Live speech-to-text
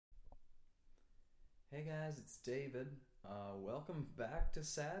Hey guys, it's David. Welcome back to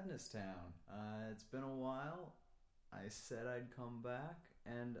Sadness Town. It's been a while. I said I'd come back,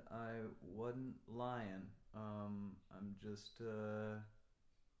 and I wasn't lying. I'm just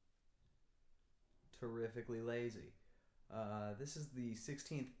terrifically lazy. This is the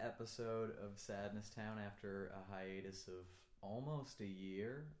 16th episode of Sadness Town after a hiatus of almost a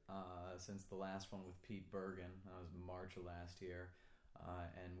year since the last one with Pete Bergen. That was March of last year.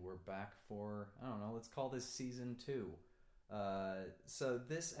 And we're back for, I don't know, let's call this season 2. So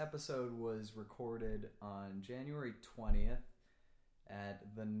this episode was recorded on January 20th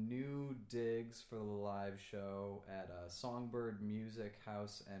at the new digs for the live show at Songbird Music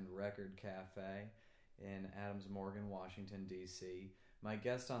House and Record Cafe in Adams Morgan, Washington, D.C. My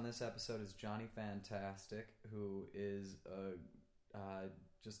guest on this episode is Johnny Fantastic, who is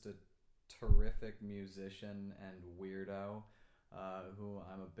just a terrific musician and weirdo. Who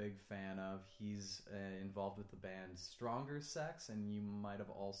I'm a big fan of. He's involved with the band Stronger Sex, and you might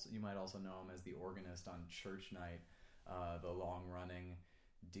also know him as the organist on Church Night, the long-running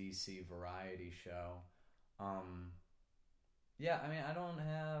DC variety show. I don't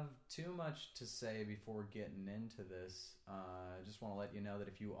have too much to say before getting into this. I just want to let you know that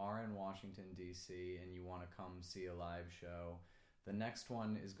if you are in Washington, D.C., and you want to come see a live show, the next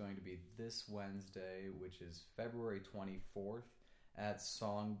one is going to be this Wednesday, which is February 24th, at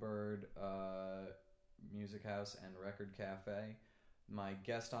Songbird Music House and Record Cafe. My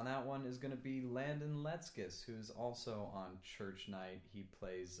guest on that one is going to be Landon Letskis, who's also on Church Night. He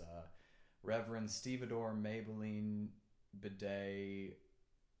plays Reverend Stevedore Maybelline Bidet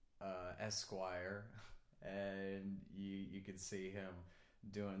Esquire, and you can see him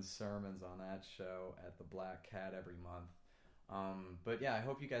doing sermons on that show at the Black Cat every month. But yeah, I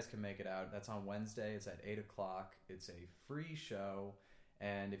hope you guys can make it out. That's on Wednesday. It's at 8 o'clock. It's a free show.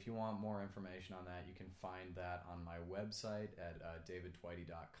 And if you want more information on that, you can find that on my website at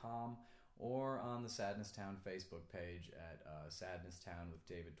davidtwitey.com or on the Sadness Town Facebook page at Sadness Town with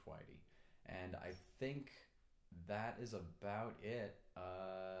David Twitey. And I think that is about it.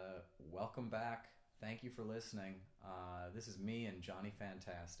 Welcome back. Thank you for listening. This is me and Johnny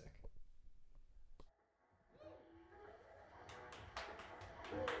Fantastic.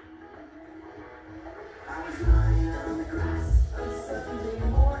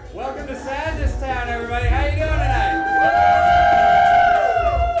 Welcome to Sadness Town, everybody. How you doing tonight?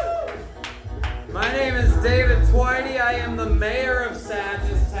 My name is David Twitey. I am the mayor of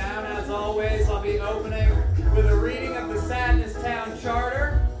Sadness Town. As always, I'll be opening with a reading of the Sadness Town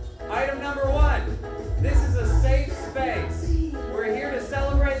Charter. Item number 1. This is a safe space. We're here to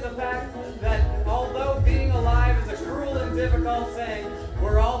celebrate the fact that although being alive is a cruel and difficult thing,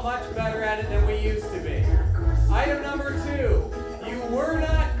 we're all much better at it than we used to be. Item number 2. You were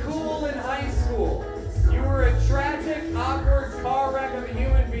not cool in high school. You were a tragic, awkward car wreck of a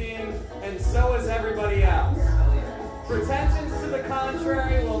human being, and so is everybody else. Pretensions to the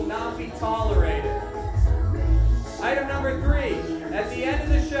contrary will not be tolerated. Item number 3. At the end of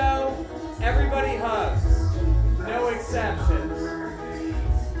the show, everybody hugs. No exceptions.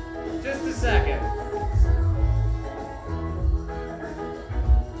 Just a second.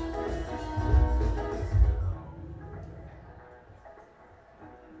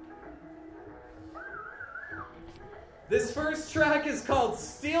 This first track is called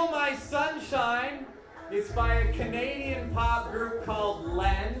Steal My Sunshine. It's by a Canadian pop group called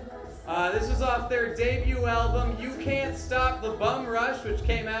Len. This was off their debut album, You Can't Stop the Bum Rush, which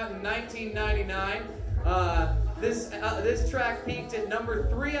came out in 1999. This track peaked at number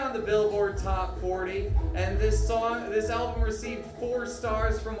 3 on the Billboard Top 40, and this album received 4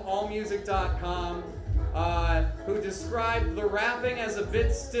 stars from AllMusic.com, who described the rapping as a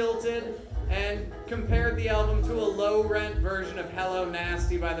bit stilted and compared the album to a low-rent version of Hello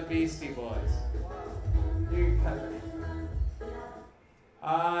Nasty by the Beastie Boys.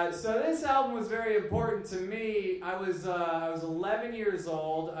 So this album was very important to me. I was 11 years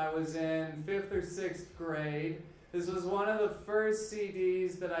old. I was in 5th or 6th grade. This was one of the first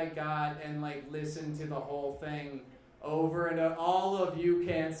CDs that I got and listened to the whole thing over and all of You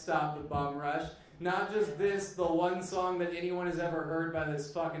Can't Stop the Bum Rush. Not just this, the one song that anyone has ever heard by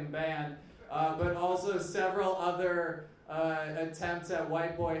this fucking band, but also several other attempts at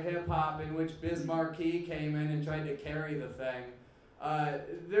white boy hip hop in which Biz Markie came in and tried to carry the thing.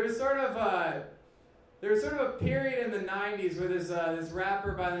 There was sort of a period in the 90s where this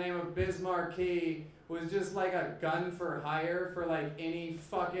rapper by the name of Biz Markie was just like a gun for hire for any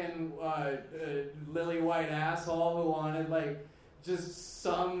fucking lily white asshole who wanted just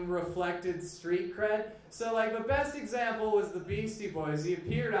some reflected street cred. So like the best example was the Beastie Boys. He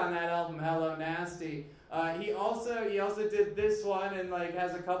appeared on that album Hello Nasty. He also did this one and like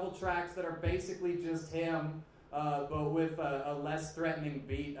has a couple tracks that are basically just him, but with a less threatening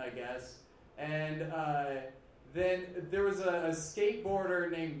beat, I guess. And then there was a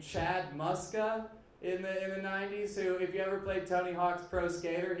skateboarder named Chad Muska in the 90s who, if you ever played Tony Hawk's Pro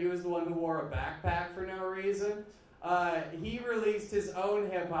Skater, he was the one who wore a backpack for no reason. He released his own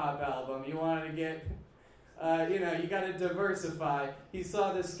hip-hop album. He wanted to get, you got to diversify. He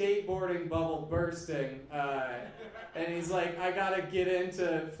saw the skateboarding bubble bursting, and he's like, I got to get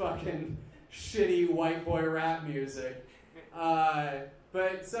into fucking shitty white boy rap music.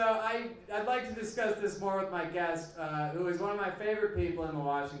 But so I'd like to discuss this more with my guest, who is one of my favorite people in the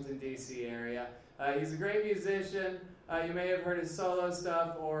Washington, D.C. area. He's a great musician. You may have heard his solo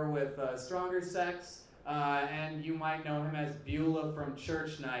stuff or with Stronger Sex. And you might know him as Beulah from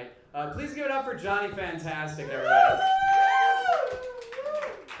Church Night. Please give it up for Johnny Fantastic, everybody.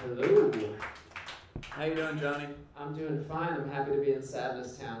 Hello. How you doing, Johnny? I'm doing fine. I'm happy to be in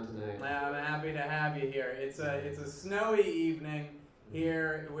Sadness Town tonight. I'm happy to have you here. It's a snowy evening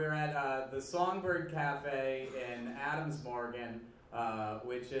here. We're at the Songbird Cafe in Adams Morgan,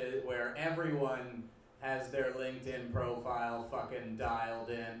 which is where everyone has their LinkedIn profile fucking dialed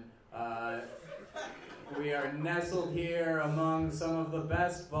in. We are nestled here among some of the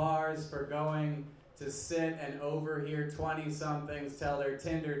best bars for going to sit and overhear 20-somethings tell their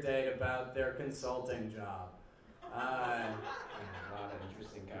Tinder date about their consulting job. A lot of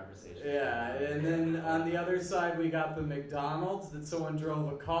interesting conversations. Yeah, and then on the other side we got the McDonald's that someone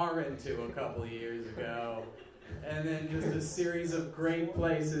drove a car into a couple years ago. And then just a series of great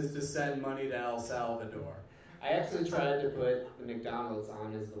places to send money to El Salvador. I actually tried to put the McDonald's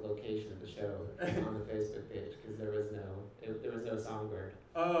on as the location of the show on the Facebook page because there was no Songbird.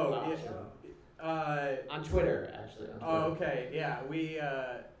 Oh, yeah. On Twitter, actually. On Twitter. Oh, okay, yeah.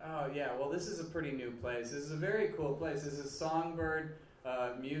 Well, this is a pretty new place. This is a very cool place. This is Songbird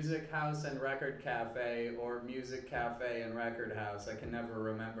Music House and Record Cafe, or Music Cafe and Record House. I can never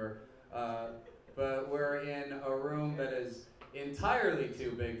remember. But we're in a room that is entirely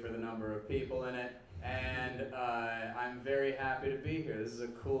too big for the number of people in it. And I'm very happy to be here. This is a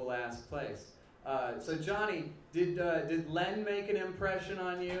cool-ass place. So, Johnny, did Len make an impression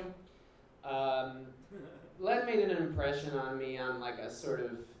on you? Len made an impression on me on like a sort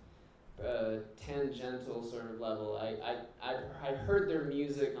of tangential sort of level. I heard their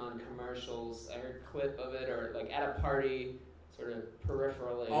music on commercials. I heard a clip of it, or like at a party, sort of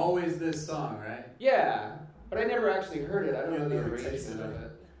peripherally. Always this song, right? Yeah, but I never actually heard it. I don't know the arrangement of it.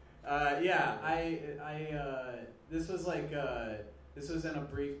 This was in a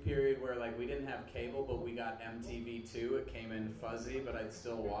brief period where like we didn't have cable, but we got MTV2. It came in fuzzy, but I'd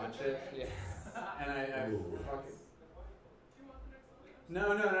still watch it. Yeah. And I fucking...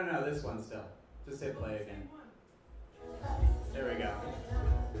 No, this one still. Just hit play again. There we go.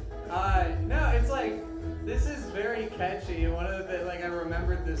 No, it's like, this is very catchy. One of the, like, I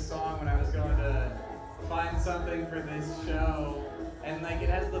remembered this song when I was going to find something for this show. And like it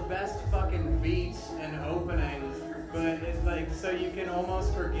has the best fucking beat and opening, but it's like, so you can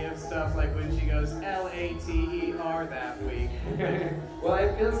almost forgive stuff like when she goes Later that week. Well,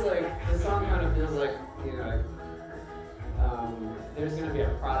 it feels like the song kind of feels like, there's gonna be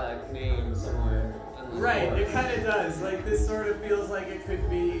a product name somewhere. Right, it kind of does. Like this sort of feels like it could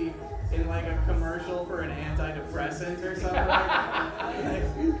be in like a commercial for an antidepressant or something.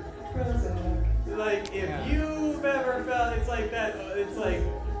 Like if you've ever felt, it's like that. It's like,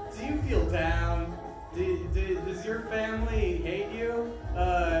 do you feel down? Does your family hate you?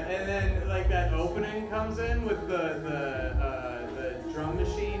 And then like that opening comes in with the drum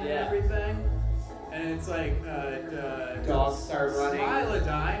machine and everything, and it's like dogs start running.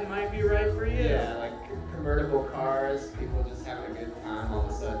 Smilodine might be right for you. Yeah, like convertible cars, people just having a good time. All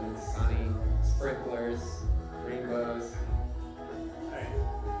of a sudden, it's sunny, sprinklers, rainbows.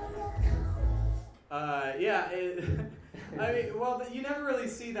 I mean, well, you never really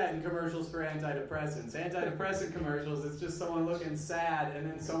see that in commercials for antidepressants. Antidepressant commercials, it's just someone looking sad and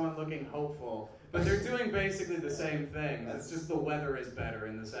then someone looking hopeful. But they're doing basically the same thing. It's just the weather is better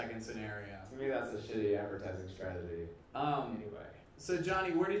in the second scenario. To me, that's a shitty advertising strategy. Anyway. So,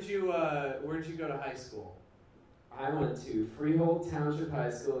 Johnny, where did you go to high school? I went to Freehold Township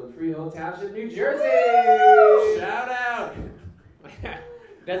High School in Freehold Township, New Jersey! Shout out!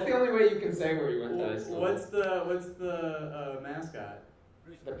 That's the only way you can say where you went to high school. What's the mascot?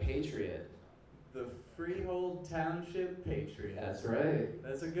 The Patriot. The Freehold Township Patriot. That's right.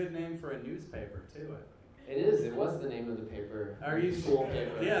 That's a good name for a newspaper too, I think. It is. It was the name of the paper. Are you school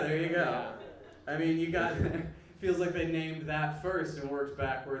paper? Yeah, there you go. Yeah. I mean, you got. Feels like they named that first and worked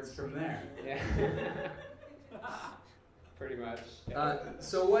backwards from there. Yeah. Pretty much.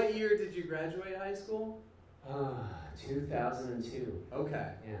 So what year did you graduate high school? 2002.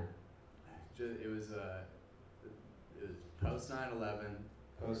 Okay. Yeah. It was post 9/11.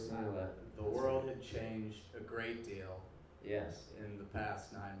 Post 9/11. The world had changed a great deal Yes. in the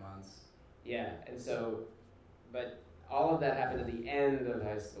past 9 months. Yeah, and so, but all of that happened at the end of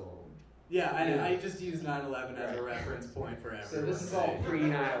high school. Yeah, Yeah. I just used 9/11 as a Right. reference point for everyone. So this is all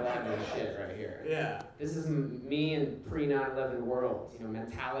pre-9/11 shit right here. Yeah. This is me in pre-9/11 world,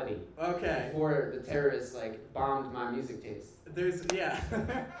 mentality. Okay. Before the terrorists bombed my music taste. Yeah.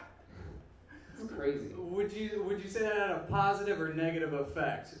 It's crazy. Would you say that had a positive or negative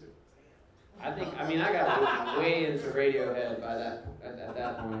effect? I got way into Radiohead by at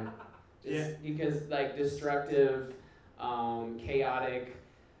that point. Just because destructive, chaotic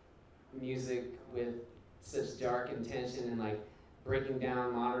music with such dark intention and breaking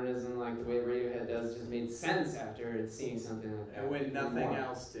down modernism the way Radiohead does just made sense after seeing something like that. And when nothing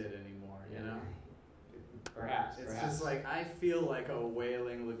else did anymore, Perhaps. It's just I feel like a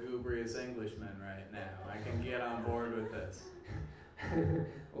wailing, lugubrious Englishman right now. I can get on board with this.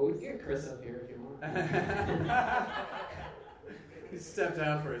 Well, we can get Chris up here if you want. He stepped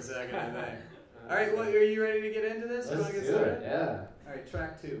out for a second, I think. All right, well, are you ready to get into this? Let's Want to get do started? it, yeah. All right,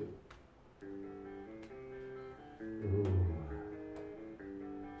 track 2. Ooh. Am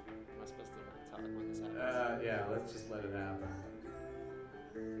I supposed to tell it when this happens? Yeah, let's just let it happen.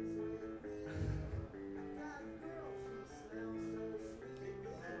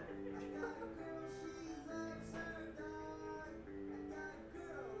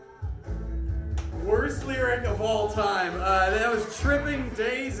 Worst lyric of all time. That was Tripping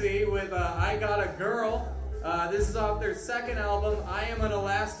Daisy with I Got a Girl. This is off their second album, I Am an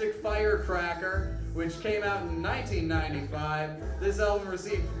Elastic Firecracker, which came out in 1995. This album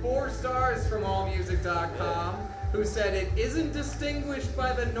received 4 stars from AllMusic.com, who said it isn't distinguished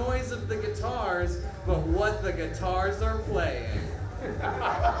by the noise of the guitars, but what the guitars are playing.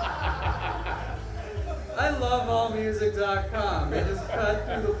 I love AllMusic.com. They just cut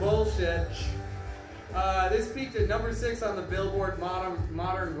through the bullshit. This peaked at number 6 on the Billboard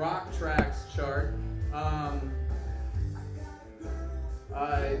Modern Rock Tracks chart.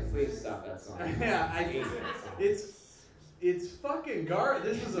 Please stop that song. Yeah, it's fucking garbage.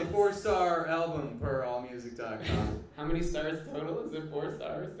 This is a 4-star album per AllMusic.com. How many stars total? Is it 4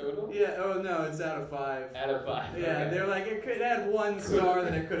 stars total? Yeah. Oh no, it's out of 5. Out of 5. Yeah, okay. they're like it had 1 star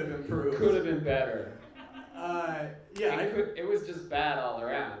that it could have improved. Could have been better. Yeah. It was just bad all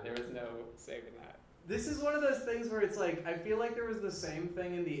around. There was no saving that. This is one of those things where it's I feel like there was the same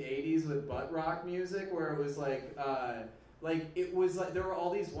thing in the 80s with butt rock music, where it was it was there were all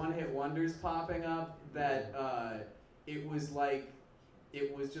these one-hit wonders popping up that it was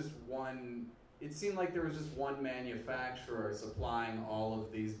just one. It seemed like there was just one manufacturer supplying all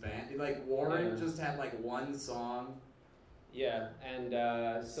of these bands. Warren just had 1 song. Yeah, and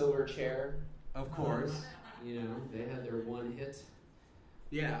Silverchair. Of course. They had their one hit.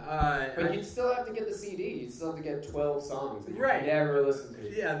 Yeah. But you'd still have to get the CD. You'd still have to get 12 songs that you Right. never listened to.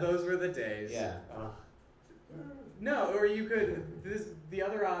 Yeah, those were the days. Yeah. No, or you could. The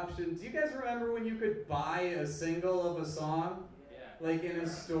other option. Do you guys remember when you could buy a single of a song? Yeah. In a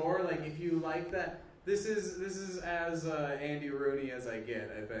store, if you like that. This is as Andy Rooney as I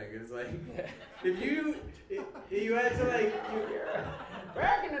get. I think it's if you had to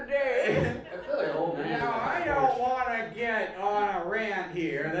Back in the day, I feel like old man. Now I don't want to get on a rant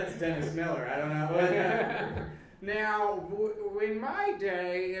here. That's Dennis Miller. I don't know. Now, in my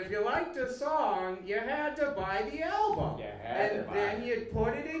day, if you liked a song, you had to buy the album. Then you'd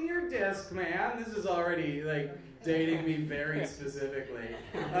put it in your Discman. This is already dating me very specifically.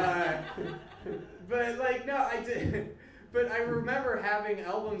 But no, I did. But I remember having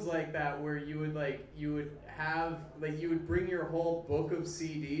albums like that where you would you would bring your whole book of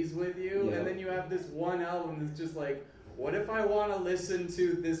CDs with you, and then you have this one album that's just what if I want to listen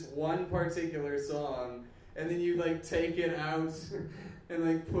to this one particular song, and then you take it out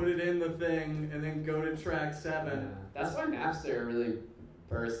and put it in the thing, and then go to track 7. Yeah. That's why Napster really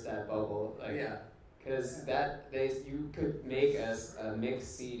burst that bubble. Because you could make a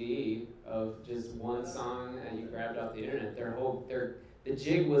mixed CD of just one song that you grabbed off the internet. The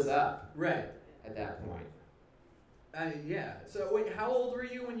jig was up. Right. At that point. Yeah. So wait, how old were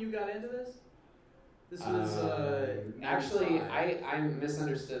you when you got into this? This was actually I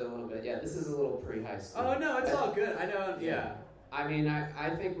misunderstood a little bit. Yeah, this is a little pre-high school. Oh no, it's all good. I know. Yeah. I mean,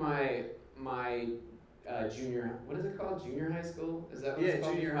 I think my junior. What is it called? Junior high school? Is that what Yeah, it's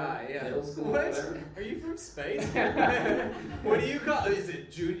called? junior high. Yeah, Middle school. What? Whatever. Are you from space? What do you call? Is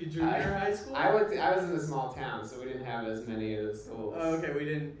it junior high school? I was in a small town, so we didn't have as many of the schools. Oh, okay,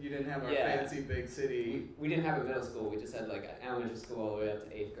 you didn't have our Yeah. fancy big city. We didn't have a middle school. We just had like an elementary school all the way up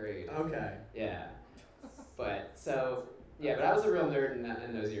to 8th grade. Okay. Yeah. But I was a real nerd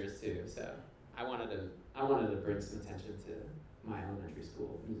in those years too. So I wanted to bring some attention to my elementary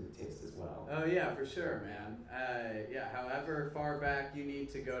school music taste as well. Oh yeah, for sure, man. However far back you need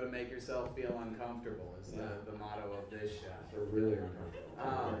to go to make yourself feel uncomfortable is the motto of this show. I feel really uncomfortable.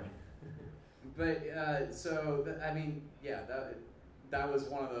 That was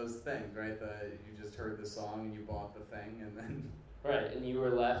one of those things, right? You just heard the song and you bought the thing, and then Right, and you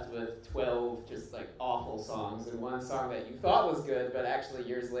were left with 12 just like awful songs, and one song that you thought was good, but actually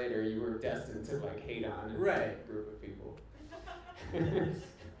years later you were destined to like hate on in a group of people.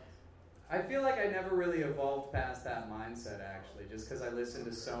 I feel like I never really evolved past that mindset, actually, just because I listened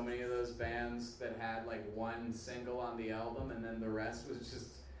to so many of those bands that had like one single on the album, and then the rest was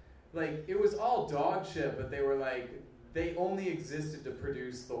just like, it was all dog shit, but they were like, they only existed to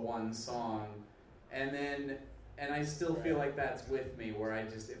produce the one song, and I still feel like that's with me, where I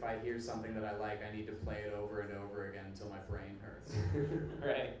just, if I hear something that I like, I need to play it over and over again until my brain hurts.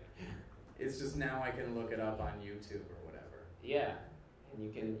 Right. It's just now I can look it up on YouTube or whatever. Yeah,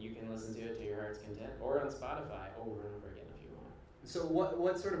 and you can listen to it to your heart's content, or on Spotify over and over again if you want. So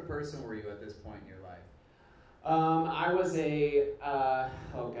what sort of person were you at this point in your life? I was I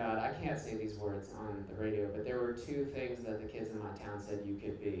can't say these words on the radio, but there were two things that the kids in my town said you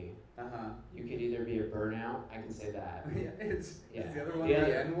could be. You could either be a burnout, I can say that. Is the other one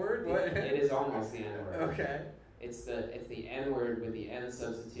the N-word? It is almost the N-word. Okay. It's the N-word with the N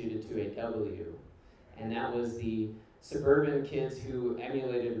substituted to a W, and that was the suburban kids who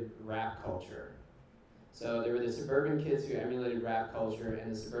emulated rap culture. So there were the suburban kids who emulated rap culture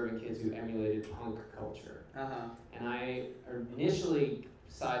and the suburban kids who emulated punk culture. And I initially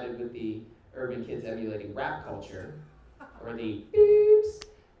sided with the urban kids emulating rap culture, or the beeps,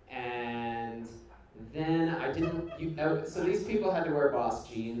 and then I didn't. So these people had to wear Boss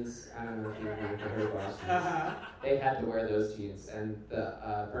jeans. I don't know if you've ever heard Boss jeans. They had to wear those jeans, and the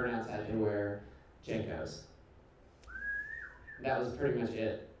burnouts had to wear Jenkos. That was pretty much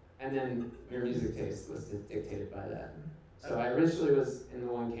it. And then your music taste was dictated by that. So I originally was in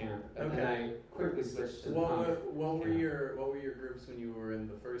the one camp, and then I quickly switched to the punk. What were your groups when you were in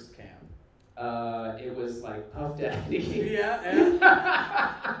the first camp? It was like Puff Daddy. Yeah.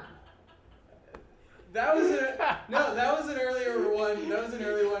 That was an earlier one. That was an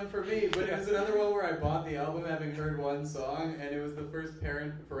early one for me, but it was another one where I bought the album having heard one song, and it was the first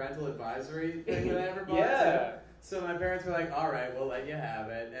parental advisory thing that I ever bought. Yeah. So my parents were like, "All right, we'll let you have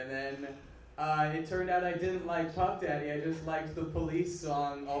it," and then. It turned out I didn't like Puff Daddy, I just liked the Police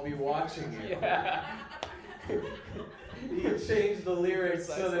song, "I'll Be Watching You." Yeah. He changed the lyrics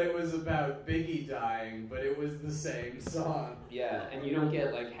so that it was about Biggie dying, but it was the same song. Yeah, and you don't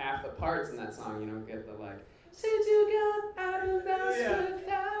get like half the parts in that song. You don't get the like, since you got out of the house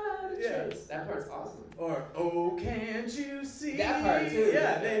without a trace. That part's awesome. Or, "Oh, can't you see?" That part too.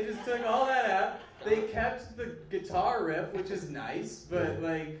 Yeah, they just took all that out. They kept the guitar riff, which is nice, but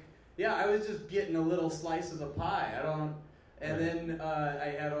like... Yeah, I was just getting a little slice of the pie. Then I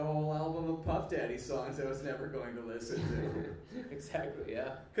had a whole album of Puff Daddy songs I was never going to listen to. Exactly,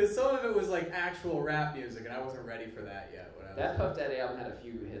 yeah. Because some of it was like actual rap music, and I wasn't ready for that yet. That Puff Daddy album had a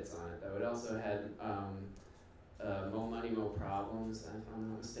few hits on it, though. It also had Mo Money, Mo Problems, if I'm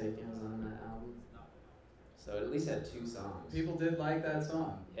not mistaken, was on that album. So it at least had 2 songs. People did like that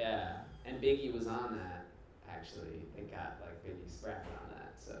song. Yeah, and Biggie was on that, actually. They got like Biggie's rap on that.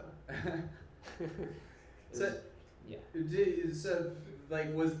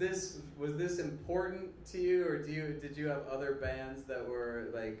 Was this important to you, or did you have other bands that were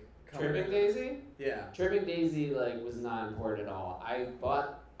like Tripping Daisy? Yeah. Tripping Daisy was not important at all. I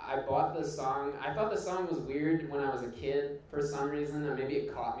bought the song. I thought the song was weird when I was a kid for some reason, and maybe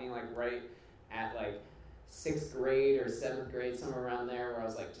it caught me right at 6th grade or 7th grade, somewhere around there, where I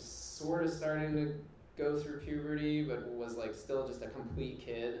was just sort of starting to go through puberty, but was still just a complete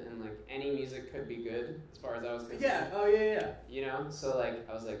kid, and any music could be good as far as I was concerned. Yeah. Oh yeah. You know, so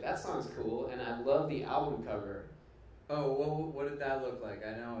I was like, that song's cool, and I love the album cover. Oh, what did that look like?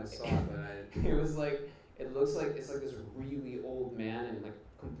 I know I saw it, but I. It was it looks like it's this really old man in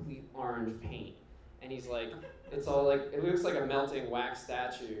complete orange paint, and he's it's all it looks like a melting wax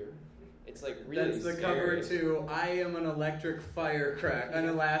statue. It's really. That's the scary. cover to "I Am an Electric Firecracker," an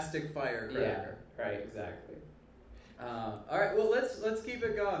elastic firecracker. Yeah. Right, exactly. All right, well let's keep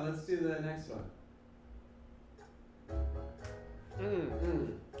it going. Let's do the next one.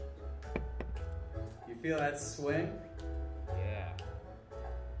 You feel that swing? Yeah.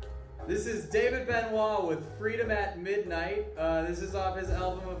 This is David Benoit with Freedom at Midnight. This is off his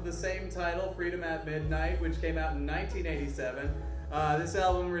album of the same title, Freedom at Midnight, which came out in 1987. This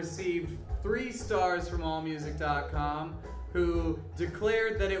album received 3 stars from AllMusic.com, who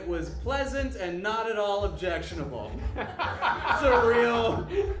declared that it was pleasant and not at all objectionable. It's a real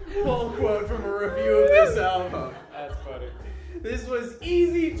full quote from a review of this album. That's funny. This was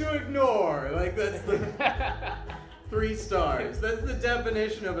easy to ignore. Like, that's the 3 stars. That's the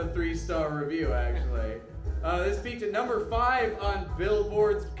definition of a 3-star review, actually. This peaked at number 5 on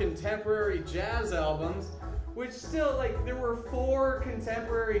Billboard's contemporary jazz albums, which still, like, there were 4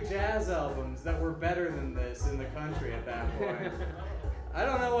 contemporary jazz albums that were better than this in the country at that point. I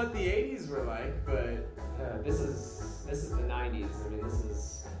don't know what the 80s were like, but... This is the 90s. I mean, this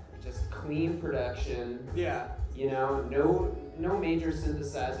is just clean production. Yeah. You know, no major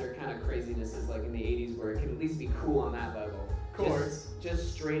synthesizer kind of craziness is like in the 80s where it could at least be cool on that level. Of course.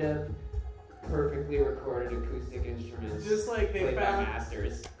 Just straight up perfectly recorded acoustic instruments. Just like they played by found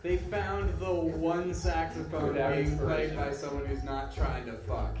masters. They found the one saxophone Without being inspiration. played by someone who's not trying to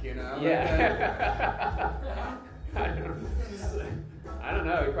fuck, you know? Yeah. I don't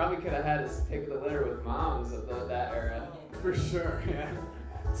know. He probably could have had his pick of the litter with moms of that era. For sure, yeah.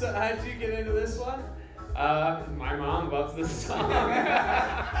 So how did you get into this one? My mom loves this song.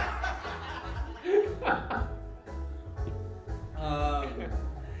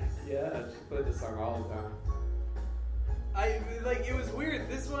 Yeah, she played this song all the time. It was weird.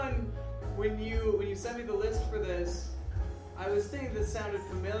 This one, when you sent me the list for this, I was thinking this sounded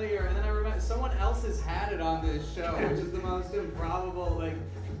familiar, and then I remember someone else has had it on this show, which is the most improbable. Like,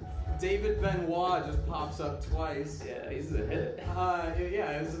 David Benoit just pops up twice. Yeah, he's a hit.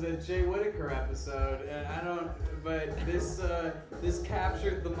 Yeah, this is a Jay Whittaker episode, and but this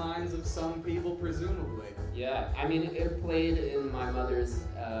captured the minds of some people, presumably. Yeah, I mean, it played in my mother's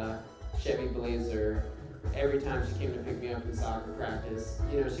Chevy Blazer every time she came to pick me up from soccer practice.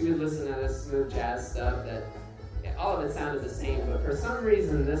 You know, she would listen to this smooth jazz stuff that all of it sounded the same, but for some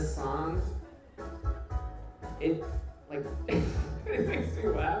reason this song, it makes me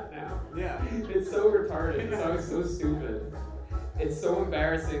laugh now. Yeah. It's so retarded. The song's so stupid. It's so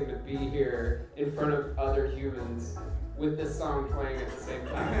embarrassing to be here in front of other humans with this song playing at the same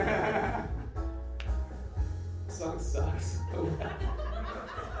time. The song sucks so bad.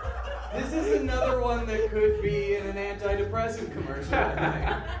 This is another one that could be in an antidepressant commercial, I think.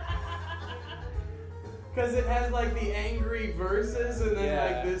 Because it has like the angry verses and then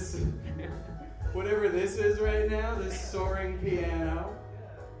like this, whatever this is right now, this soaring piano.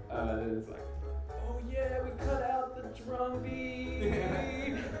 Then it's like, oh yeah, we cut out the drum beat,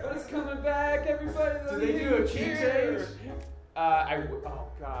 but it's coming back, everybody. Do they do a key change? Oh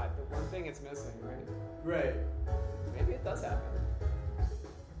god, the one thing it's missing, right? Right. Maybe it does happen.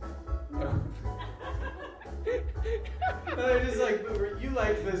 No. They're just like, you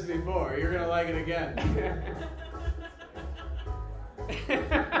liked this before, you're gonna like it again.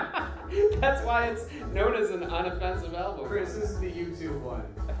 That's why it's known as an unoffensive album. Chris, this is the YouTube one.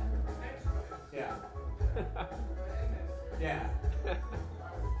 Yeah. Yeah.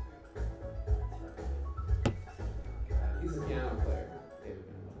 He's a piano player. David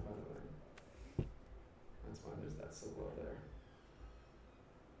Benoit, by the way. That's why there's that solo there.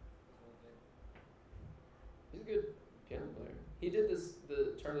 He's a good piano player. He did the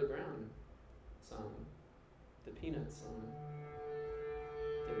Charlie Brown song, the Peanuts song.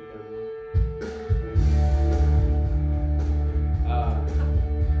 David Benoit.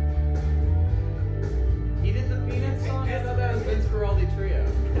 He did the Peanuts song? I thought that was Vince Guaraldi Trio.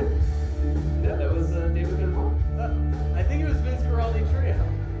 No, that was David Benoit. I think it was Vince Guaraldi Trio.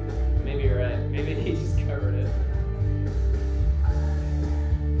 Maybe you're right. Maybe he just covered it.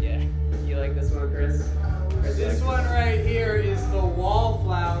 Yeah. You like this one, Chris? This one right here is the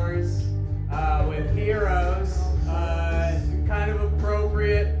Wallflowers with Heroes. Kind of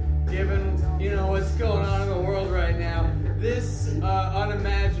appropriate given, what's going on in the world right now. This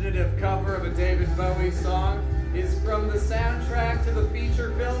unimaginative cover of a David Bowie song is from the soundtrack to the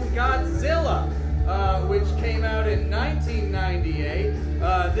feature film Godzilla, which came out in 1998.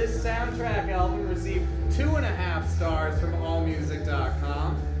 This soundtrack album received 2.5 stars from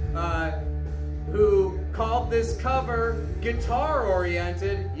AllMusic.com, who called this cover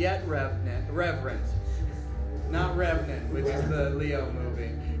guitar-oriented yet reverent. Not Revenant, which is the Leo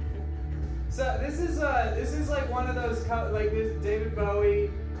movie. So this is like one of those this David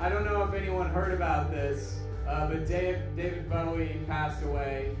Bowie. I don't know if anyone heard about this, but David Bowie passed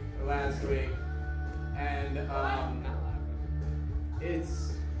away last week, and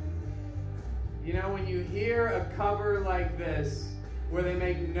it's, you know, when you hear a cover like this, where they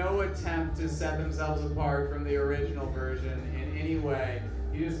make no attempt to set themselves apart from the original version in any way,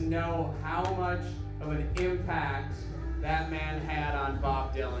 you just know how much of an impact that man had on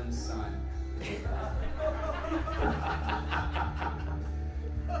Bob Dylan's son.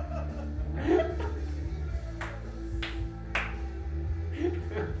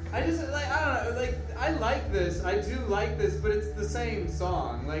 I don't know, like, I like this, I do like this, but it's the same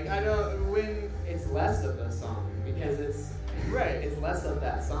song. Like, It's less of the song, because it's less of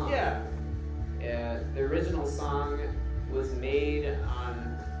that song. Yeah. The original song was made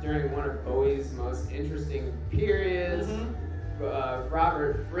during one of Bowie's most interesting periods. Mm-hmm.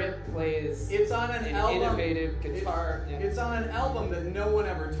 Robert Fripp plays It's on an album. innovative guitar. It's on an album that no one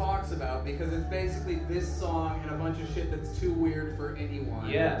ever talks about because it's basically this song and a bunch of shit that's too weird for anyone.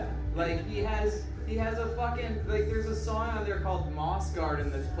 Yeah. Like he has a fucking, like, there's a song on there called Moss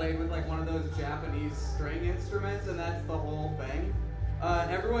Garden that's played with like one of those Japanese string instruments, and that's the whole thing.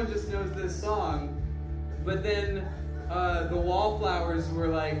 Everyone just knows this song, but then the Wallflowers were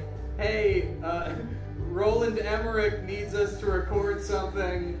like, hey, Roland Emmerich needs us to record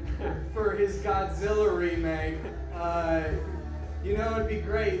something for his Godzilla remake. You know, it'd be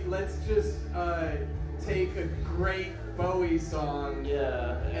great. Let's just take a great Bowie song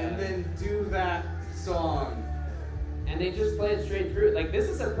and then do that song. And they just play it straight through. Like, this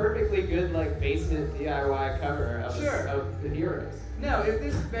is a perfectly good, like, basement DIY cover of the Heroes. No, if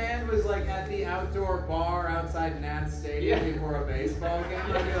this band was like at the outdoor bar outside Nats Stadium before a baseball game,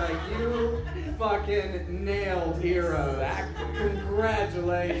 I'd be like, you fucking nailed Heroes. Exactly.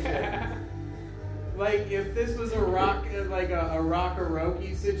 Congratulations. Like, if this was a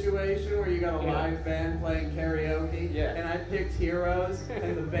rock-a-roki situation where you got a live band playing karaoke, and I picked Heroes,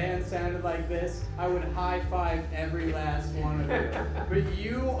 and the band sounded like this, I would high-five every last one of you. But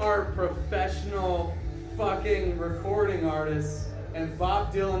you are professional fucking recording artists, and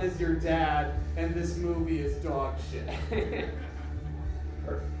Bob Dylan is your dad, and this movie is dog shit.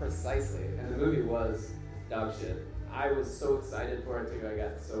 Precisely. And the movie was dog shit. I was so excited for it too. I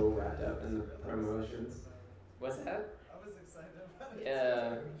got so wrapped up in the promotions. What's that? I was excited about it.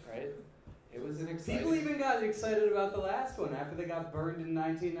 Yeah, right? It was an exciting... People even got excited about the last one after they got burned in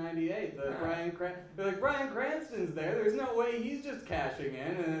 1998. They're like, Bryan Cranston's there. There's no way he's just cashing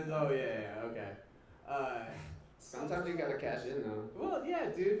in. And it's, okay. Sometimes you gotta cash in, though. Well, yeah,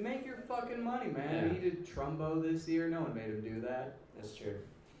 dude, make your fucking money, man. Yeah. He did Trumbo this year. No one made him do that. That's true.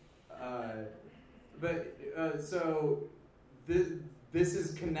 So this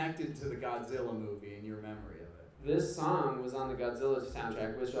is connected to the Godzilla movie in your memory of it. This song was on the Godzilla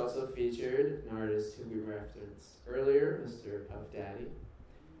soundtrack, which also featured an artist who we referenced earlier, Mr. Puff Daddy.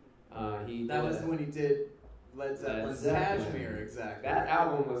 That was when he did Led Zeppelin's Kashmir, exactly. That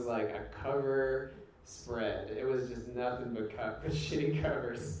album was like a cover spread. It was just nothing but shitty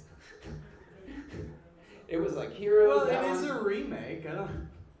covers. It was like Heroes. Well, it is a remake.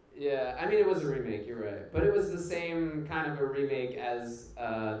 Yeah, I mean, it was a remake, you're right. But it was the same kind of a remake as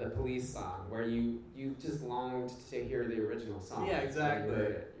the Police song, where you just longed to hear the original song. Yeah, exactly.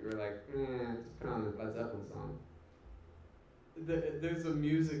 You were like, just put on the Led Zeppelin song. There's a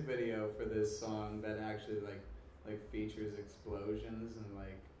music video for this song that actually like features explosions and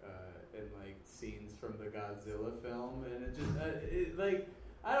scenes from the Godzilla film, and it just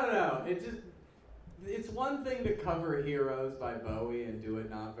I don't know, it's one thing to cover Heroes by Bowie and do it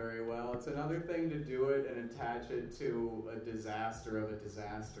not very well. It's another thing to do it and attach it to a disaster of a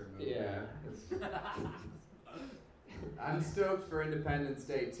disaster movie. Yeah. I'm stoked for Independence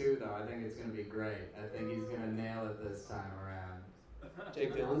Day 2, though. I think it's going to be great. I think he's going to nail it this time around.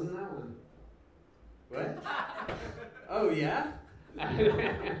 Jake Dylan's in that one. What? Oh, yeah?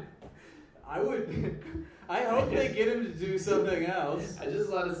 I hope they get him to do something else. I just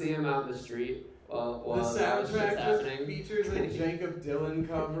love to see him out in the street while the soundtrack just happening. features a Jacob Dylan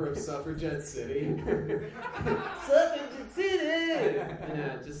cover of Suffragette City. Suffragette City!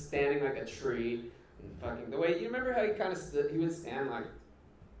 Yeah, just standing like a tree. And fucking the way, you remember how he kind of he would stand like,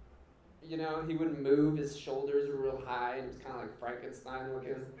 he wouldn't move, his shoulders were real high, and he was kind of like Frankenstein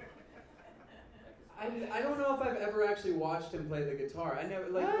looking. I don't know if I've ever actually watched him play the guitar.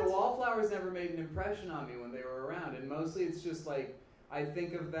 The Wallflowers never made an impression on me when they were around, and mostly it's just like, I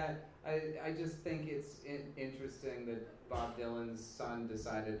think of that, I just think it's interesting that Bob Dylan's son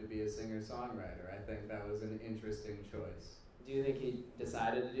decided to be a singer-songwriter. I think that was an interesting choice. Do you think he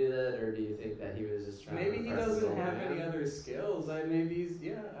decided to do that, or do you think that he was just trying to Maybe he impress his doesn't old have man? any other skills. I don't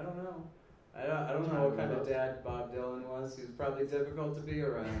know. I don't know what kind of dad Bob Dylan was. He was probably difficult to be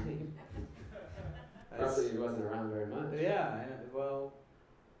around. Probably he wasn't around very much. Yeah, well,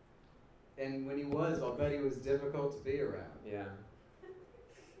 and when he was, I'll bet he was difficult to be around. Yeah.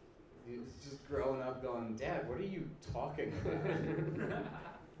 He was just growing up going, Dad, what are you talking about?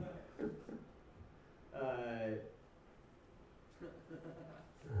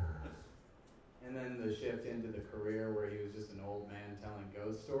 And then the shift into the career where he was just an old man telling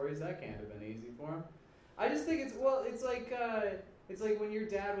ghost stories, that can't have been easy for him. I just think it's like when your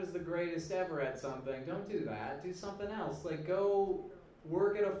dad was the greatest ever at something. Don't do that. Do something else. Like, go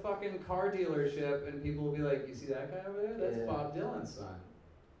work at a fucking car dealership and people will be like, you see that guy over there? That's Bob Dylan's son.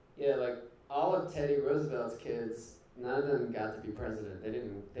 Yeah, like all of Teddy Roosevelt's kids, none of them got to be president. They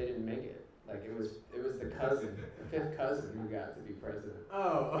didn't make it. Like it was the cousin, the fifth cousin who got to be president.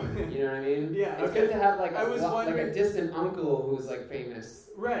 Oh. You know what I mean? Yeah. It's good to have like like a distant uncle who's like famous.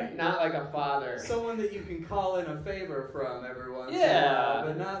 Right. Not like a father. Someone that you can call in a favor from every once in a Yeah. while,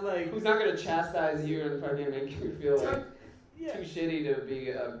 but not like Who's not gonna chastise you and fucking make you feel like yeah. too shitty to be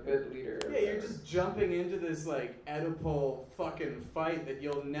a good leader. Yeah, you're just jumping into this like Oedipal fucking fight that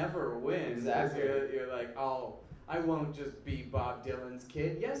you'll never win. Exactly. You're like, oh, I won't just be Bob Dylan's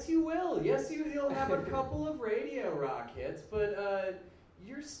kid. Yes, you will. Yes, you'll have a couple of radio rock hits, but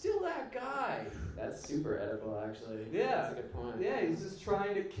you're still that guy. That's super Oedipal, actually. Yeah. That's a good point. Yeah, he's just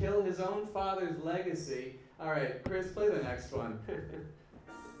trying to kill his own father's legacy. All right, Chris, play the next one.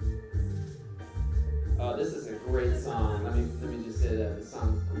 Oh, this is a great song. Let me just say that. This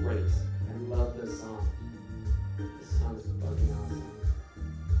song's great. I love this song. This song's fucking awesome.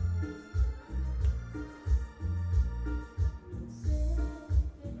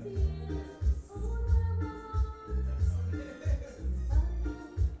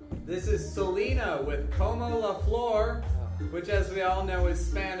 This is Selena with Como La Flor, which as we all know is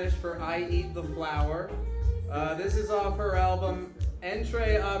Spanish for I Eat the Flower. This is off her album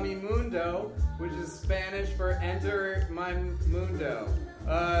Entre a mi Mundo, which is Spanish for Enter My Mundo.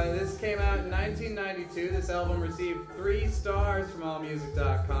 This came out in 1992. This album received 3 stars from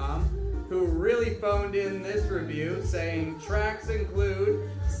AllMusic.com, who really phoned in this review, saying tracks include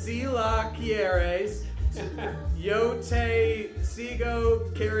Si La Quieres, Yo Te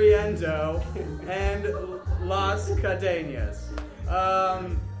Sigo Queriendo, and Las Cadenas.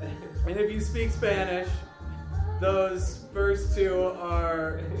 And if you speak Spanish, those first 2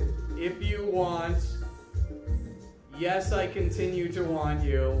 are If You Want, Yes I Continue to Want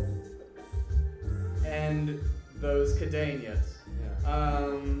You, and those Cadenas.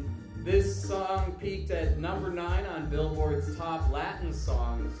 Yeah. This song peaked at number 9 on Billboard's Top Latin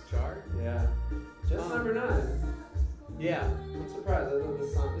Songs chart. Yeah. Just number 9. Yeah. I'm surprised. I love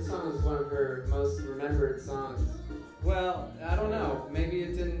this song. This song is one of her most remembered songs. Well, I don't know. Maybe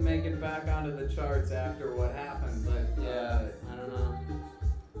it didn't make it back onto the charts after what happened, but Yeah, I don't know.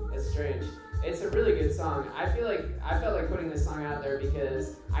 It's strange. It's a really good song. I felt like putting this song out there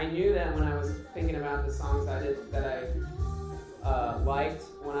because I knew that when I was thinking about the songs that I liked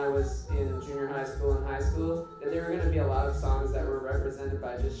when I was in junior high school and high school, that there were going to be a lot of songs that were represented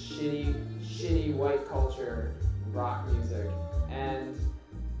by just shitty white culture rock music. And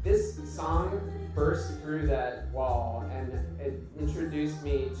this song burst through that wall and it introduced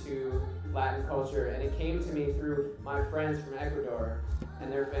me to Latin culture, and it came to me through my friends from Ecuador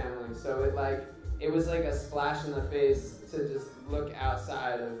and their family. So it was like a splash in the face to just look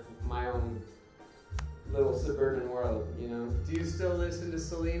outside of my own little suburban world, you know? do you still listen to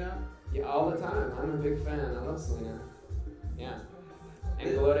Selena? Yeah, all the time. I'm a big fan. I love Selena. Yeah.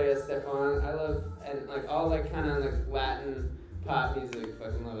 And Gloria Estefan. I love, and like all like kind of like Latin pop music.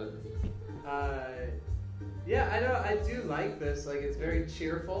 Fucking love it. Yeah, I know. I do like this. Like, it's very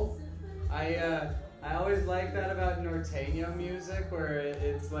cheerful. I always like that about Norteño music, where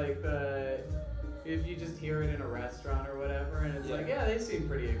it's like if you just hear it in a restaurant or whatever, and it's like, yeah, they seem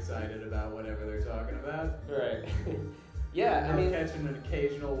pretty excited about whatever they're talking about. Right. Yeah, I I'm mean, catching an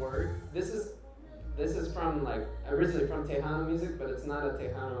occasional word. this is from like originally from Tejano music, but it's not a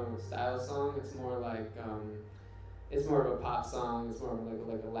Tejano style song. It's more like it's more of a pop song. It's more of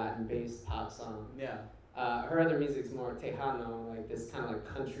like a Latin based pop song. Yeah. Her other music's more Tejano, like this kind of like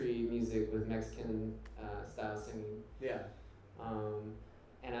country music with Mexican style singing. Yeah.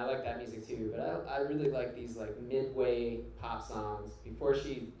 And I like that music too, but I really like these like midway pop songs before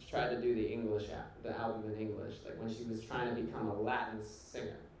she tried to do the album in English, like when she was trying to become a Latin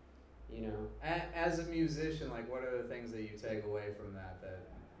singer, you know. As a musician, like, what are the things that you take away from that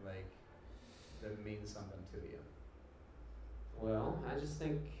means something to you? Well,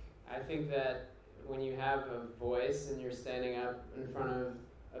 I think that when you have a voice and you're standing up in front of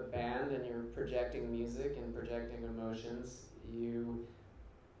a band and you're projecting music and projecting emotions, you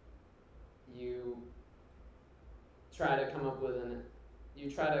try to come up with you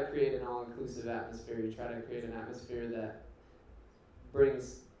try to create an all-inclusive atmosphere. You try to create an atmosphere that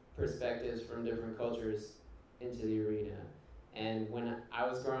brings perspectives from different cultures into the arena. And when I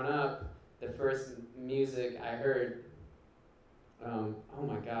was growing up, the first music I heard, oh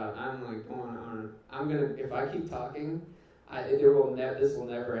my God, I'm like going on. If I keep talking, this will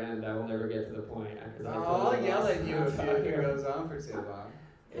never end. I will never get to the point. I'll yell at you if it goes on for too long.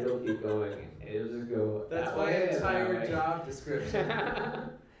 It'll keep going. It'll just go. That's my entire job description.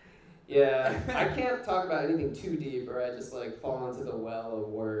 Yeah, I can't talk about anything too deep, or I just like fall into the well of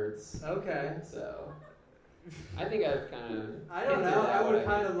words. Okay. So, I think I've kind of. I don't know. I would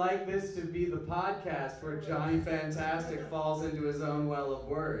kind of like this to be the podcast where Johnny Fantastic falls into his own well of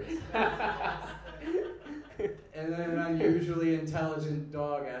words. And then an unusually intelligent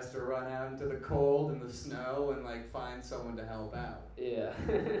dog has to run out into the cold and the snow and like find someone to help out. Yeah,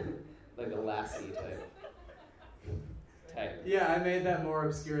 like a Lassie type. Yeah, I made that more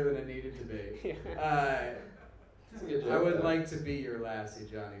obscure than it needed to be. That's a good joke, I would though. like to be your Lassie,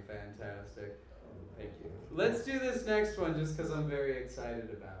 Johnny Fantastic. Thank you. Let's do this next one just because I'm very excited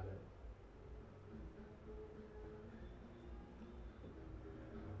about it.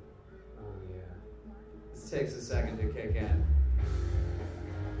 Oh yeah. This takes a second to kick in.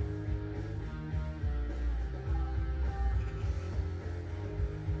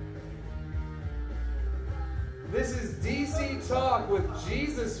 This is DC Talk with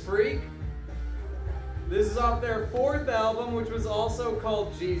Jesus Freak. This is off their fourth album, which was also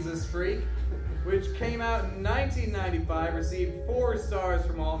called Jesus Freak, which came out in 1995, received 4 stars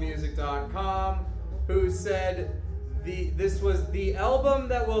from AllMusic.com, who said this was the album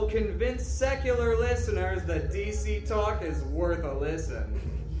that will convince secular listeners that DC Talk is worth a listen.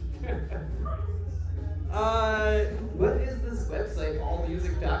 What is this website,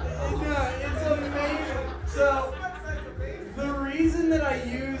 allmusic.com? No, it's amazing. So, the reason that I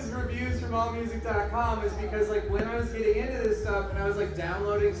use reviews from allmusic.com is because, like, when I was getting into this stuff and I was, like,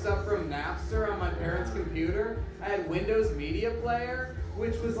 downloading stuff from Napster on my parents' computer, I had Windows Media Player,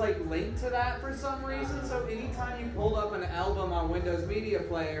 which was, like, linked to that for some reason. So anytime you pulled up an album on Windows Media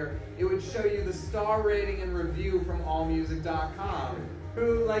Player, it would show you the star rating and review from allmusic.com.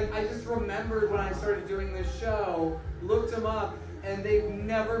 Who, like, I just remembered when I started doing this show, looked them up, and they've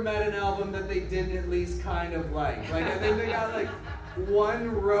never met an album that they didn't at least kind of like. Like, I think they got, like, one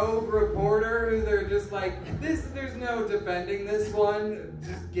rogue reporter who they're just like, there's no defending this one,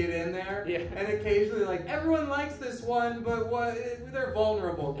 just get in there. Yeah. And occasionally, like, everyone likes this one, but they're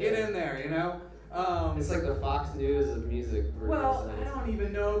vulnerable, get in there, you know? It's like the Fox News of music. Well, I don't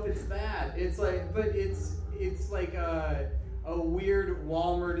even know if it's that. It's like, but it's like a weird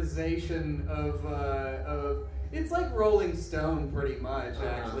Walmartization of it's like Rolling Stone pretty much,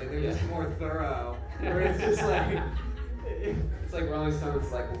 actually. They're just more thorough. Where it's just like it's like Rolling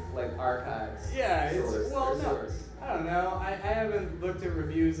Stone's like archives. Yeah, it's source. I don't know. I haven't looked at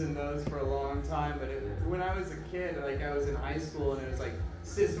reviews in those for a long time, but when I was a kid, like I was in high school and it was like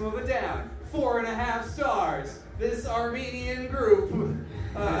System of a Down, 4.5 stars. This Armenian group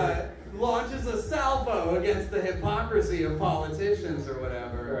launches a salvo against the hypocrisy of politicians or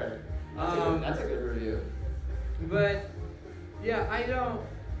whatever. Right. That's a good review. But yeah,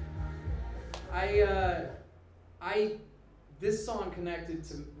 this song connected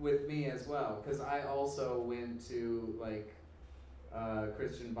with me as well because I also went to like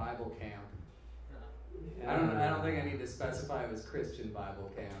Christian Bible camp. Yeah. I don't think I need to specify it was Christian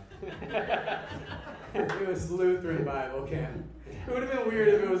Bible camp. It was Lutheran Bible camp. It would have been weird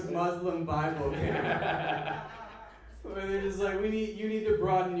if it was Muslim Bible camp. Where they're just like, you need to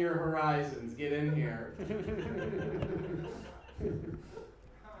broaden your horizons. Get in here.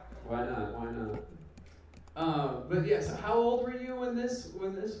 Why not? But yeah. So how old were you when this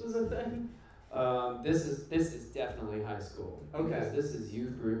was a thing? This is definitely high school. Okay. Because this is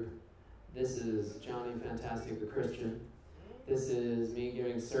youth group. This is Johnny Fantastic the Christian. This is me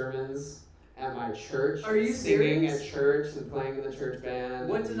giving sermons at my church. Are you singing serious? at church and playing in the church band?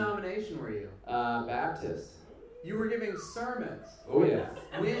 What denomination were you? Baptist. You were giving sermons. Oh yeah.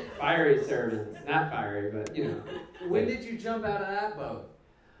 When Fiery sermons. Not fiery, but you know. when did you jump out of that boat?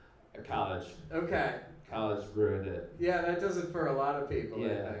 College. Okay. College ruined it. Yeah, that does it for a lot of people, I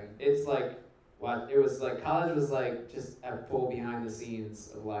Yeah. think. It's like what it was like. College was like just a full behind the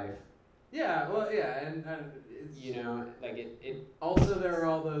scenes of life. Yeah, well, yeah, and it's, You know, like it. also there are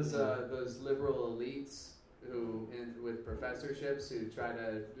all those liberal elites who, with professorships, who try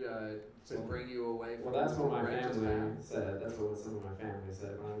to bring you away from. Well, that's what my righteous family path. said. That's what some of my family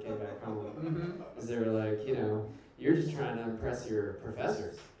said when I came back home. Mm-hmm. Is they were like, you know, you're just trying to impress your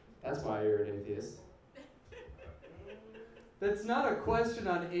professors. That's why you're an atheist. That's not a question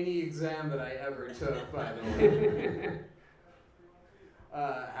on any exam that I ever took, by the way.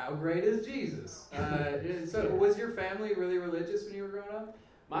 How great is Jesus? So was your family really religious when you were growing up?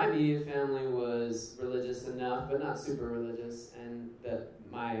 My immediate family was religious enough, but not super religious, and that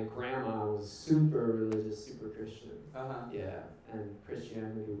my grandma was super religious, super Christian. Yeah, and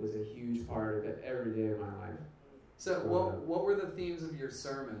Christianity was a huge part of it every day of my life. So what were the themes of your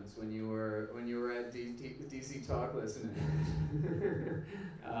sermons when you were at DC Talk listening?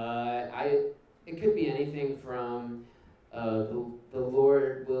 It could be anything from the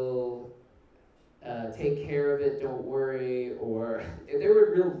Lord will take care of it, don't worry, or they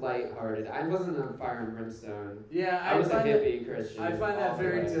were real lighthearted. I wasn't on fire and brimstone. Yeah, I was a hippie Christian. I find that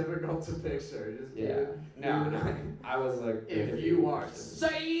very difficult to picture. Just I was like, if you are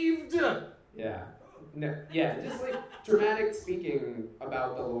saved. Yeah. No, yeah, just like dramatic speaking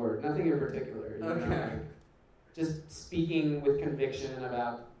about the Lord, nothing in particular. You know, like just speaking with conviction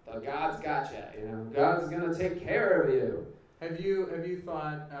about God's gotcha. You know, God's gonna take care of you. Have you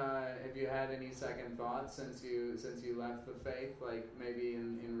thought? Have you had any second thoughts since you left the faith? Like maybe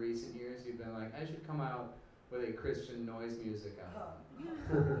in recent years, you've been like, I should come out with a Christian noise music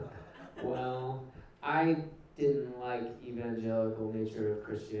album. Well, I didn't like evangelical nature of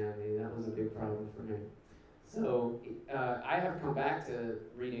Christianity. That was a big problem for me. So I have come back to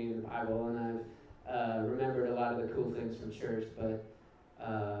reading the Bible, and I've remembered a lot of the cool things from church, but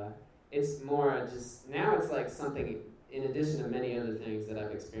it's more just, now it's like something, in addition to many other things that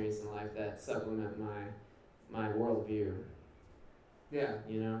I've experienced in life that supplement my worldview. Yeah.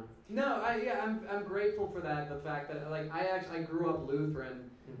 You know? No, I'm grateful for that. The fact that I grew up Lutheran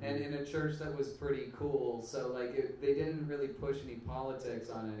and in a church that was pretty cool. So they didn't really push any politics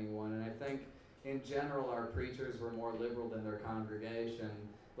on anyone. And I think in general our preachers were more liberal than their congregation.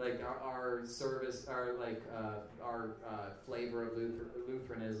 Like our service, our flavor of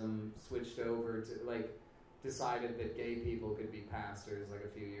Lutheranism switched over to decided that gay people could be pastors a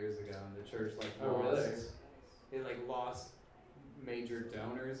few years ago, and the church lost major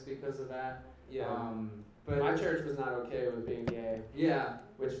donors because of that. Yeah. But my church was not okay with being gay. Yeah.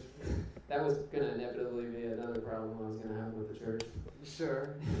 Which that was going to inevitably be another problem I was going to have with the church.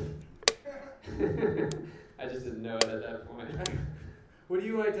 Sure. I just didn't know it at that point. What do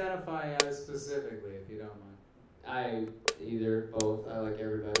you identify as specifically, if you don't mind? Either both. I like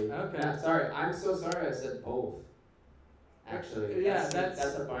everybody. Okay. Sorry. I'm so sorry I said both. Actually. Yeah, that's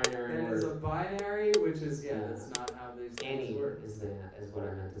a binary word. That is a binary, which is, that's not how these things work. Is what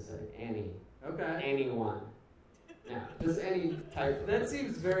I meant to say. Any. Okay. Anyone. Yeah. Just any type. That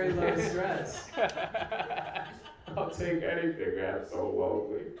seems very low stress. I'll take anything. I'm so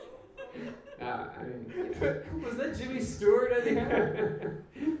lonely. Was that Jimmy Stewart at the end?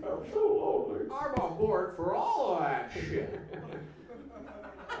 I'm so lonely. I'm on board for all of that shit.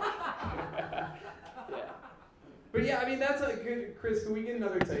 Yeah. But yeah, I mean, that's a good. Chris, can we get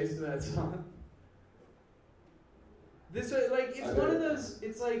another taste of that song? This it's one of those.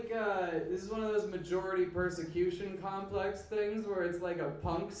 It's this is one of those majority persecution complex things where it's like a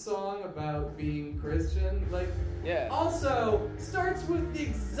punk song about being Christian. Also starts with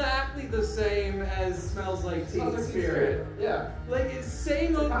exactly the same as Smells Like Teen Spirit. Yeah. It's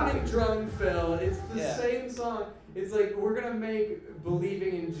same opening drum fill. It's the same song. It's we're gonna make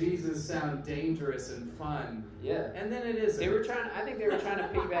believing in Jesus sound dangerous and fun. Yeah. And then it isn't. I think they were trying to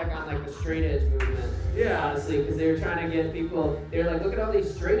piggyback on the straight edge movement. Yeah. Honestly, because they were trying to get people. They were look at all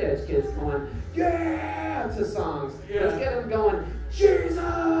these straight edge kids going, yeah, to songs. Yeah. Let's get them going, Jesus.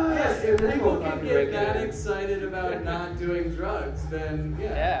 Yes. If people can get that excited about not doing drugs, then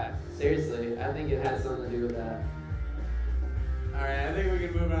yeah. Seriously, I think it has something to do with that. All right. I think we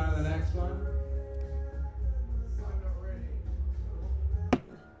can move on to the next one.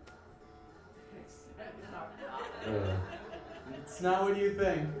 It's not what you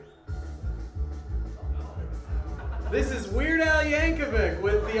think. This is Weird Al Yankovic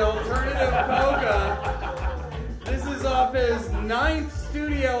with the alternative polka. This is off his 9th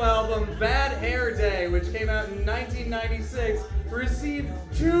studio album, Bad Hair Day, which came out in 1996. Received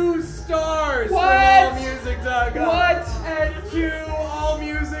 2 stars from AllMusic.com. What? And to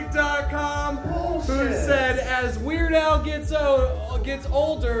AllMusic.com, who said, as Weird Al gets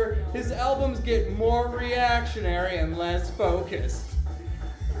older, his albums get more reactionary and less focused.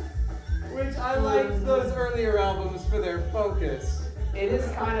 Which I liked those earlier albums for their focus. It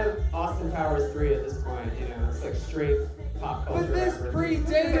is kind of Austin Powers 3 at this point, it's straight pop culture. But this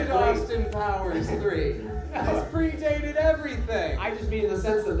predated Austin Powers 3. This predated everything. I just mean in the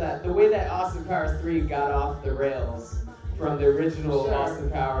sense of that, the way that Austin Powers 3 got off the rails from the original Sure. Austin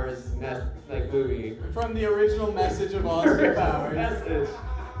Powers movie. From the original message of Austin Powers. Message.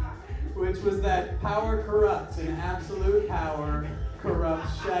 Which was that power corrupts and absolute power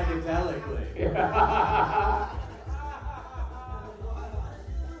corrupts shagadelically.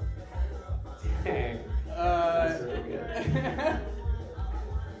 Dang. That's really good.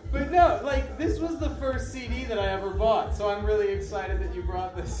 But no, like, this was the first CD that I ever bought, so I'm really excited that you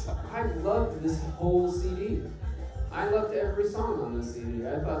brought this up. I loved this whole CD. I loved every song on this CD.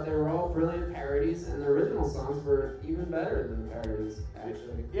 I thought they were all brilliant parodies, and the original songs were even better than the parodies,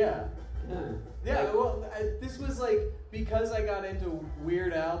 actually. Yeah. Yeah. Yeah, well, this was like, because I got into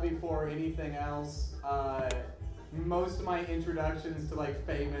Weird Al before anything else, most of my introductions to like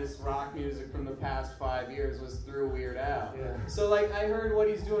famous rock music from the past 5 years was through Weird Al. Yeah. So like, I heard what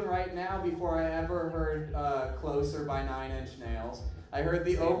he's doing right now before I ever heard Closer by Nine Inch Nails. I heard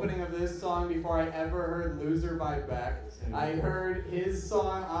the opening of this song before I ever heard Loser by Beck. I heard his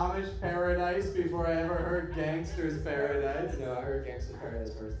song Amish Paradise before I ever heard Gangster's Paradise. No, I heard Gangster's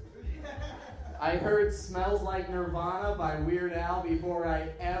Paradise first. I heard Smells Like Nirvana by Weird Al before I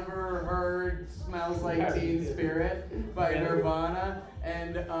ever heard Smells Like Teen Spirit by Nirvana.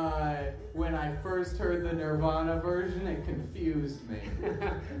 And when I first heard the Nirvana version, it confused me.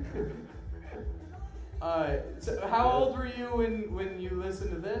 So how old were you when you listened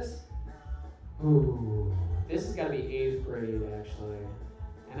to this? Ooh. This has got to be 8th grade, actually.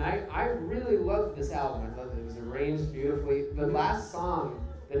 And I really loved this album. I loved it. It was arranged beautifully. The last song,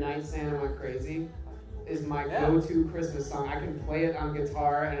 The Night Santa Went Crazy, is my go-to Christmas song. I can play it on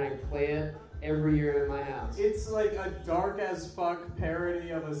guitar, and I play it every year in my house. It's like a dark as fuck parody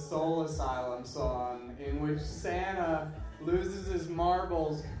of a Soul Asylum song in which Santa loses his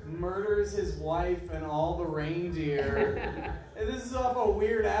marbles, murders his wife and all the reindeer. And this is off a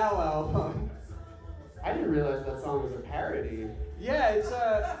Weird Al album. I didn't realize that song was a parody. Yeah, it's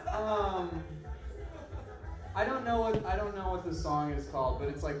I don't know what the song is called, but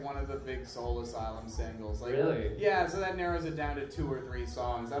it's like one of the big Soul Asylum singles. Like, Really? Yeah, so that narrows it down to 2 or 3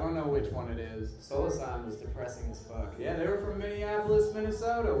 songs. I don't know which one it is. Soul Asylum was depressing as fuck. Yeah, they were from Minneapolis,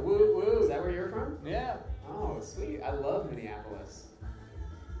 Minnesota. Woo woo. Is that where you're from? Yeah. Oh, sweet. I love Minneapolis.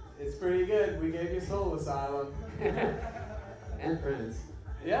 It's pretty good. We gave you Soul Asylum. And Prince.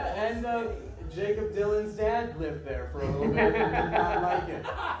 Yeah, and Jacob Dylan's dad lived there for a little bit and did not like it.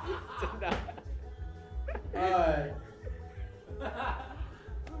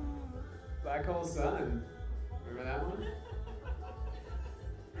 Black Hole Sun. Remember that one?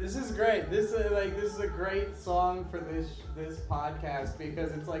 This is great. This is a great song for this podcast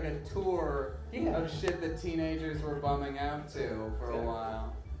because it's like a tour of shit that teenagers were bumming out to for a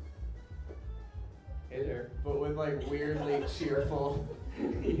while. Hey there. But with like weirdly cheerful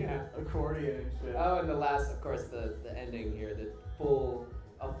Yeah. accordion and shit. Oh, and the last, of course, the ending here,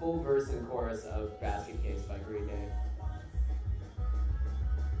 a full verse and chorus of Basket Case by Green Day.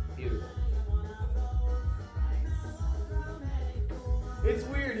 Beautiful. It's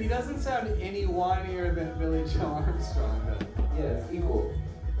weird. He doesn't sound any whinier than Billy Joe Armstrong does. Yeah, it's equal.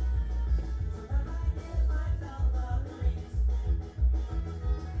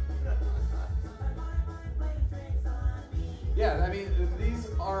 Yeah, I mean, these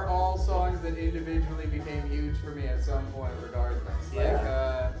are all songs that individually became huge for me at some point, regardless.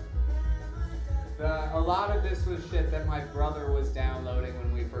 Yeah. Like, a lot of this was shit that my brother was downloading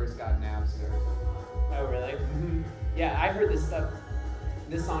when we first got Napster. Oh, really? Yeah, I heard this stuff.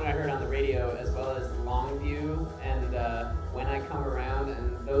 This song I heard on the radio, as well as Longview and When I Come Around,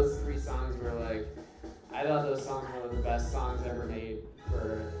 and those 3 songs were like, I thought those songs were one of the best songs ever made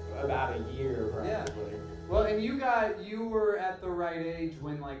for about a year, probably. Yeah. Well, and you were at the right age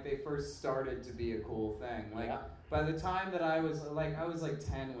when like they first started to be a cool thing. Like by the time that I was like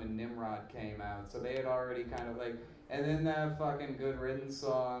 10 when Nimrod came out, so they had already kind of like, and then that fucking Good Riddance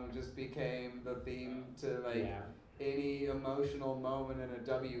song just became the theme to like any emotional moment in a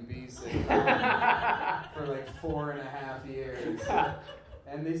WB sitcom for like 4.5 years.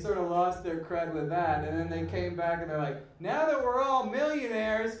 And they sort of lost their cred with that, and then they came back and they're like, now that we're all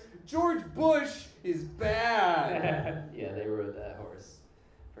millionaires, George Bush is bad. Yeah, they rode that horse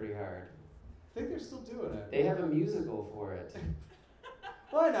pretty hard. I think they're still doing it. They have a musical for it.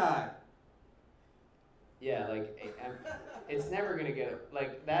 Why not? Yeah, like, it's never going to get,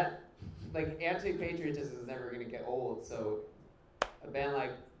 like, that, like, anti-patriotism is never going to get old, so a band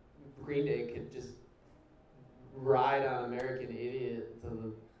like Green Day could just ride on American Idiot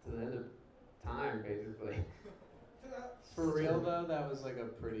to the end of time, basically. For real, though, that was like a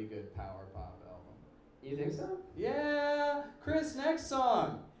pretty good power pop album. You think so? Yeah! Chris, next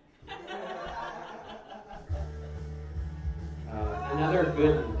song! Another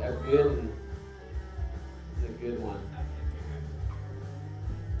good one. This is a good one.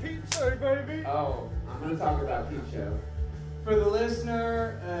 Peep Show, baby. Oh, I'm gonna talk about Peep Show. For the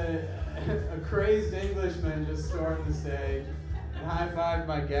listener, a crazed Englishman just stormed the stage and high-fived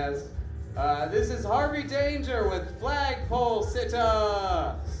my guest. This is Harvey Danger with Flagpole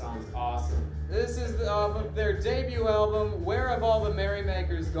Sitta. Song's awesome. This is off of their debut album, Where Have All the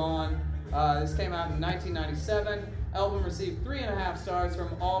Merrymakers Gone? This came out in 1997. Album received 3.5 stars from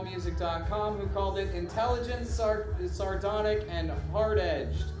AllMusic.com, who called it intelligent, sardonic, and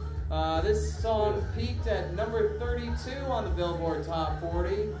hard-edged. This song peaked at number 32 on the Billboard Top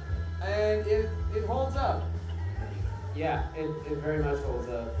 40, and it holds up. Yeah, it very much holds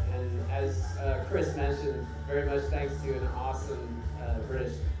up. And as Chris mentioned, very much thanks to an awesome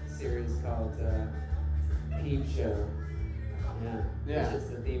British series called Peep Show. Yeah. Which is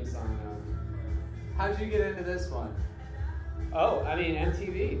the theme song of. How'd you get into this one? Oh, I mean,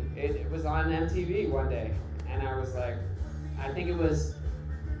 MTV. It was on MTV one day. And I was like, I think it was,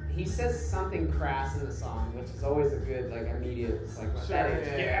 he says something crass in the song, which is always a good, like, immediate, it's like, like,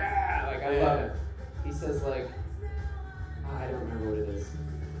 I love it. He says, like, I don't remember what it is.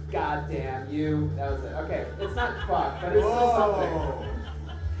 God damn you. That was it. Okay, it's not fuck, but it's still something.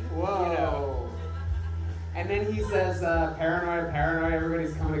 Whoa. You know. And then he says, paranoid,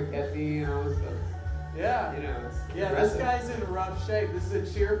 everybody's coming to get me, and all this stuff. Yeah. You know, it's yeah, aggressive. this guy's in rough shape. This is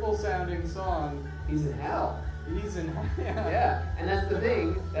a cheerful sounding song. He's in hell. He's in hell. Yeah, and that's the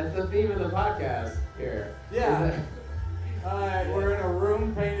thing. That's the theme of the podcast here. Yeah. We're in a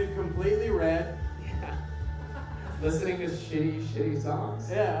room painted completely red. Yeah. Listening to shitty songs.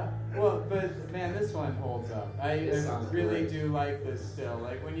 Yeah. Well, but man, this one holds up. I really do like this still.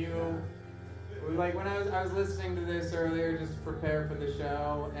 Like when I was listening to this earlier just to prepare for the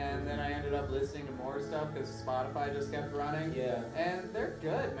show, and then I ended up listening to more stuff because Spotify just kept running. Yeah. And they're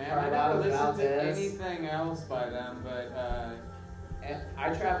good, man. I never listened to anything else by them, but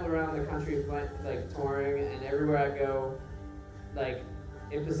I travel around the country like touring, and everywhere I go, like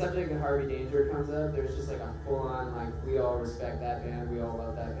if the subject of Harvey Danger comes up, there's just like a full-on like we all respect that band, we all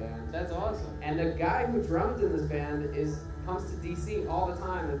love that band. That's awesome. And the guy who drums in this band comes to DC all the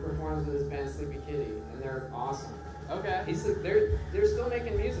time and performs with his band Sleepy Kitty, and they're awesome. Okay. He's like, they're still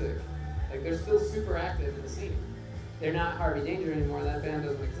making music, like they're still super active in the scene. They're not Harvey Danger anymore. That band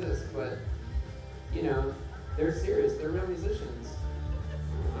doesn't exist, but you know, they're serious. They're real musicians.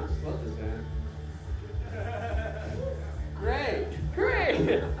 I just love this band. Great.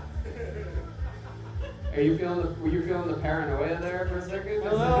 Were you feeling the paranoia there for a second?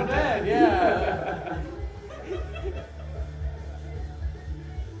 A little bit, yeah.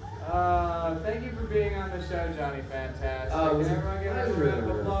 Thank you for being on the show, Johnny Fantastic. Oh, Can everyone give us a round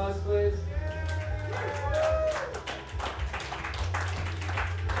of applause, please?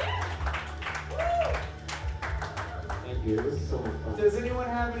 Thank you. This is so much fun. Does anyone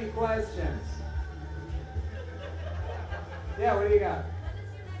have any questions? Yeah, what do you got? When is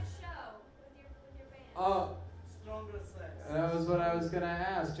your next show with your band? Oh, that was what I was going to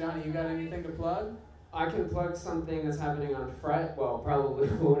ask. Johnny, you got anything to plug? I can plug something that's happening on Friday. Well, probably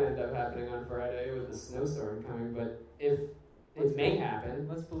won't end up happening on Friday with the snowstorm coming, but if it may happen.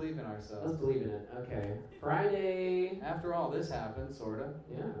 Let's believe in ourselves. Let's believe in it. Okay. Friday. After all, this happened, sort of.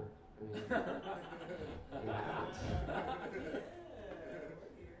 Yeah. I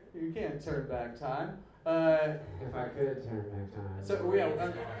mean, You can't turn back time. if I could turn back time. So,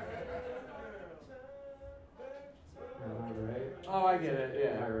 Am I right? oh, I get it,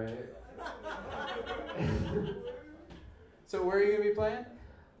 Am I yeah. right? So where are you going to be playing?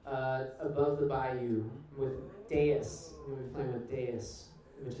 Above the Bayou with Deus. I'm going to be playing with Deus,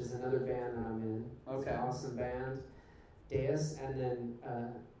 which is another band that I'm in. It's Okay. an awesome band. Deus, and then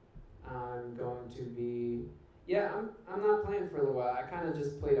I'm going to be... Yeah, I'm not playing for a little while. I kind of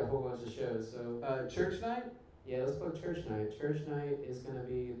just played a whole bunch of shows, so... Church night? Yeah, let's play Church Night. Church Night is going to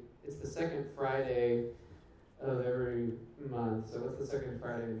be... It's the second Friday of every month. So what's the second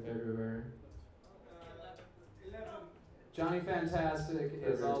Friday in February? Johnny Fantastic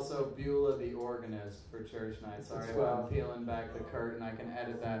is also Beulah the organist for Church Night. Sorry if I'm peeling back the curtain. I can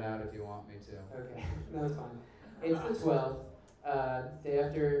edit that out if you want me to. Okay, no, it's fine. It's the 12th, day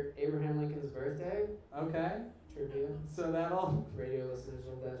after Abraham Lincoln's birthday. Okay. Trivia. So that'll... Radio listeners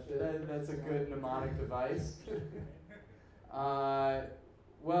love that shit. That's a good mnemonic device.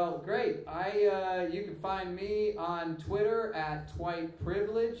 Well, great. You can find me on Twitter at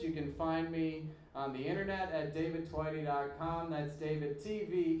TwitePrivilege. You can find me on the internet at davidtweite.com. That's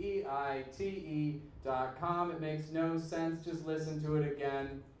DavidTveite.com. It makes no sense. Just listen to it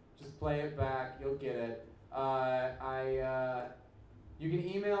again. Just play it back. You'll get it. You can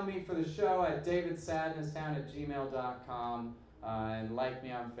email me for the show at davidsadnesstown@gmail.com and like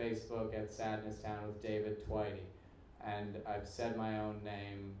me on Facebook at Sadnesstown with David Twitey. And I've said my own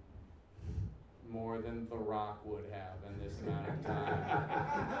name more than The Rock would have in this amount of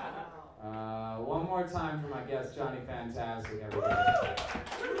time. One more time for my guest, Johnny Fantastic, everybody.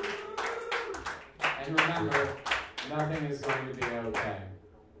 And remember, nothing is going to be okay.